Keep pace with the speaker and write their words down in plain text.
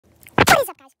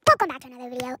welcome back to another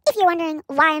video. If you're wondering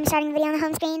why I'm starting the video on the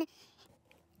home screen,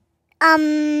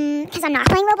 because I'm not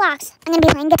playing Roblox. I'm going to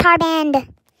be playing Guitar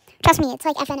Band. Trust me, it's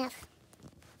like FNF.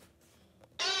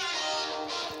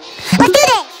 Let's do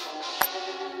this!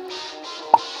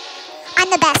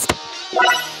 I'm the best.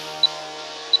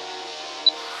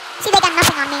 See, they got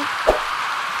nothing on me.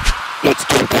 Let's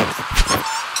do this.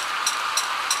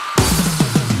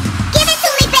 Give it to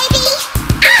me, baby!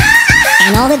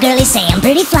 And all the girlies say I'm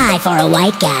pretty fly for a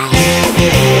white guy. 1,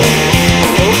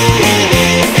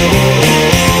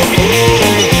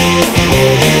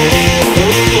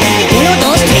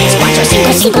 2, 3, 4,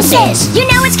 5, 5, 6. You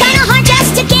know it's kinda hard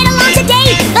just to get along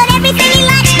today, but everything he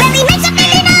likes really makes him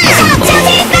really nice. So tell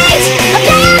me face,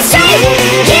 okay, I'm straight.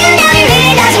 You know he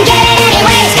really doesn't get it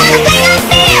anyway. He's gonna play the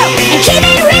field and keep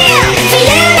it real. For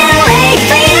you know it,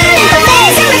 for you know it.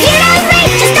 So if you don't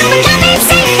rate, just don't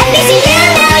compensate. At least you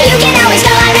know you can always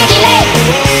go on regulate.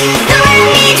 The world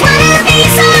needs one of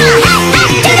these, so hey, hey,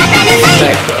 do the better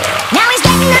thing. Now he's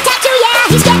getting a tattoo, yeah,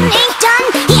 he's getting ink done.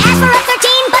 He asked for a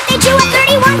 13, but they drew a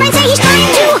 31. Friends say he's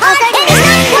trying too hard, and he's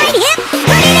not quite hip.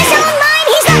 But in his own mind,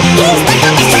 he's the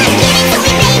dopest type. Give it to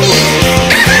me, baby.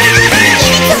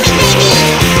 Give it to me, baby.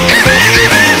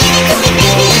 Give it to me,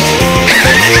 baby.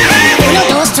 1,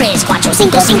 2, 3, 4,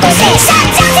 5, 5, 6. Shut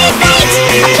down the face,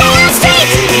 okay, I'm straight.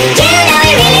 You know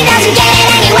he really doesn't get it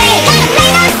anyway. Gotta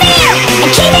play the field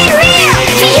and keep it real.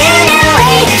 For you know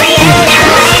it, for you know it.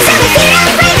 So if you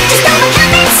don't break, just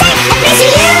overcompensate. At least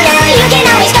you know you can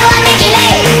always go on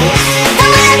regulate. The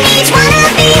world needs one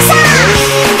of these,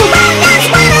 the world does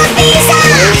one of these,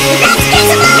 let's get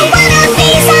some more one of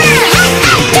these, hey, hey,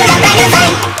 do the better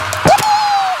thing.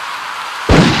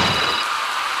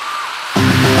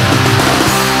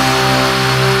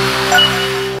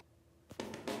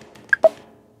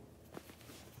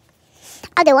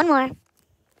 I'll do one more.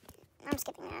 I'm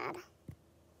skipping that.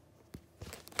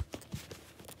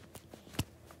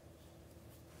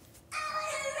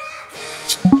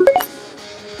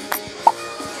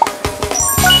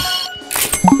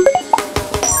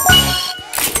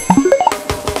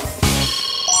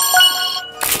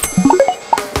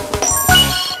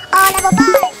 Oh, level 5.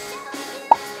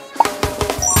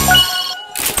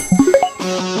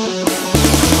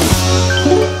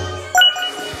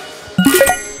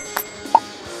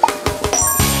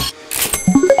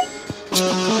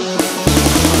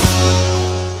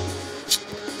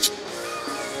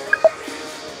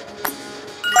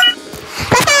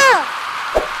 Let's go!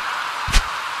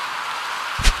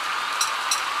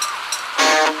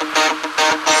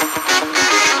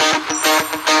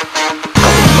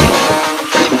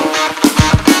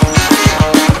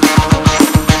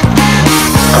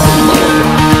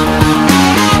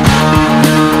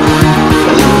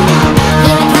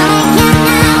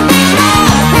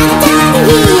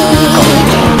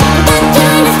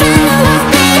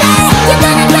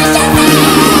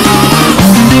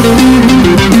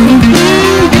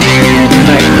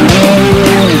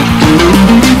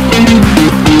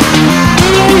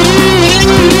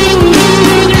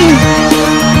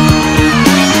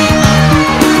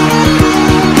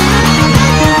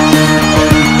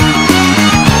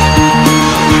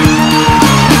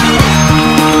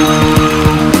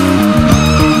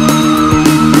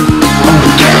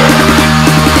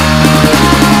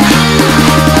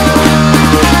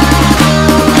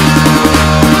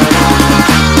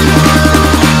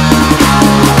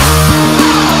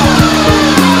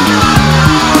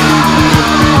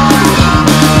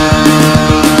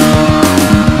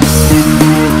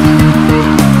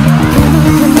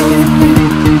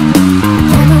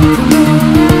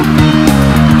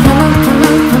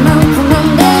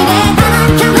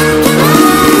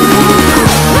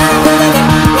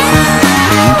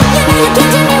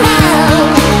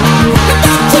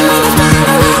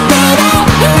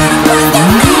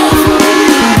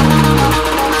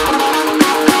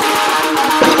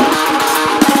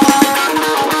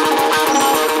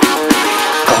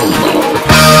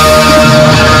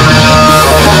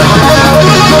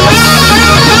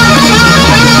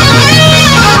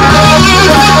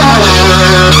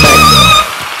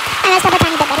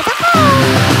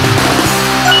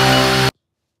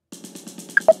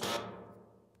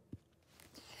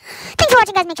 Thanks for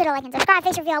watching, guys. Make sure to like and subscribe.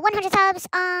 Face reveal 100 subs.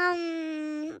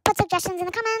 Put suggestions in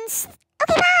the comments.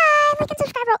 Okay, bye. Like and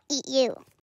subscribe or I'll eat you.